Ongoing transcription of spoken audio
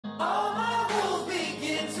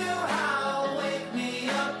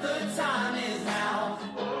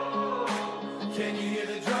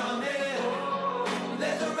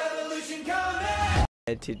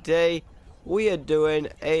And today we are doing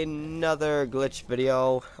another glitch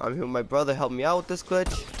video. I'm here with my brother helping me out with this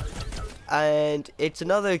glitch. And it's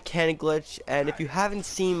another cannon glitch, and if you haven't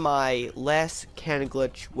seen my last cannon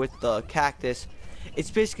glitch with the cactus,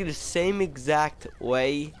 it's basically the same exact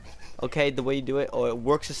way, okay, the way you do it, or it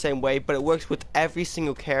works the same way, but it works with every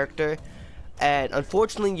single character. And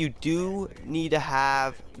unfortunately you do need to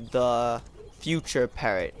have the future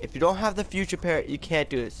parrot. If you don't have the future parrot, you can't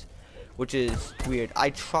do this, which is weird.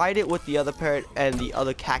 I tried it with the other parrot and the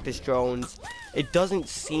other cactus drones. It doesn't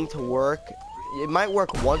seem to work. It might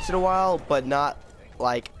work once in a while, but not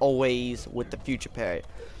like always with the future parrot.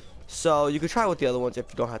 So you could try with the other ones if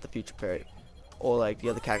you don't have the future parrot or like the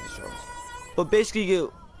other cactus drones. But basically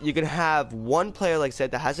you can have one player, like I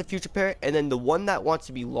said, that has a future parrot, and then the one that wants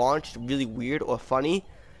to be launched really weird or funny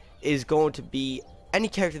is going to be any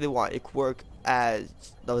character they want. It could work as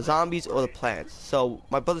the zombies or the plants. So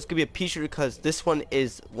my brother's gonna be a pea shooter because this one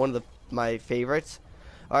is one of my favorites.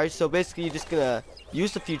 Alright, so basically you're just gonna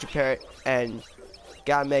use the future parrot and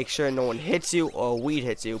gotta make sure no one hits you or a weed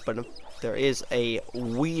hits you. But if there is a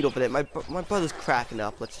weed over there, my brother's cracking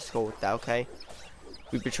up. Let's just go with that, okay?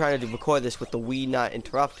 We've been trying to record this with the weed not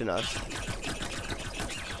interrupting us.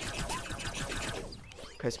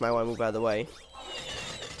 Chris might want to move out of the way.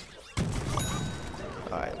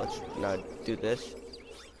 Alright, let's now do this.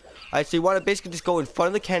 Alright, so you want to basically just go in front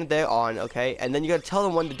of the cannon they're on, okay? And then you gotta tell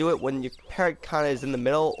them when to do it when your parrot kind of is in the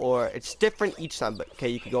middle, or it's different each time. But okay,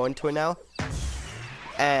 you can go into it now.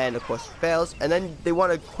 And of course it fails. And then they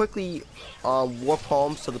want to quickly warp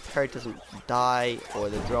home so the parrot doesn't die, or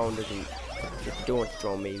the drone doesn't. If you're doing with the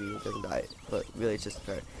drone, maybe it doesn't die. But really, it's just the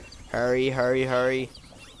parrot. Hurry, hurry, hurry.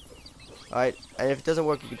 Alright, and if it doesn't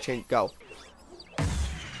work, you can change. Go.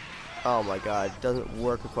 Oh my god, it doesn't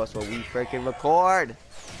work across what we freaking record.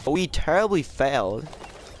 We terribly failed.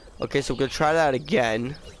 Okay, so we're gonna try that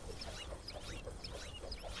again.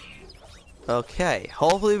 Okay,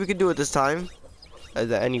 hopefully we can do it this time. Are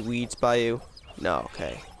there any weeds by you? No,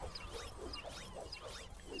 okay.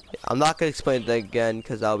 I'm not gonna explain that again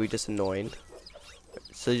because that'll be just annoying.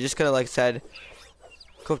 So you're just gonna, like I said,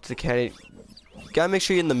 go up to the cannon. You gotta make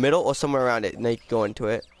sure you're in the middle or somewhere around it, and then you can go into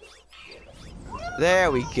it.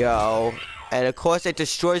 There we go. And of course it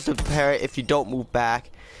destroys the parrot if you don't move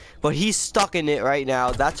back. But he's stuck in it right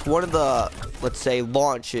now. That's one of the, let's say,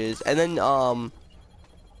 launches. And then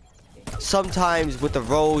sometimes with the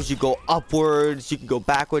rows you go upwards, you can go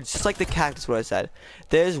backwards, just like the cactus what I said.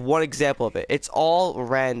 There's one example of it. It's all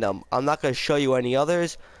random. I'm not going to show you any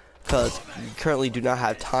others because you currently do not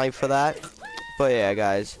have time for that. But yeah,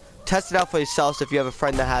 guys, test it out for yourselves if you have a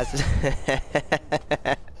friend that has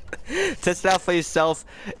it. Test it out for yourself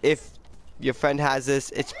if your friend has this.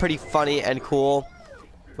 It's pretty funny and cool.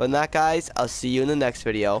 But that, guys, I'll see you in the next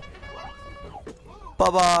video. Bye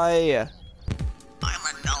bye.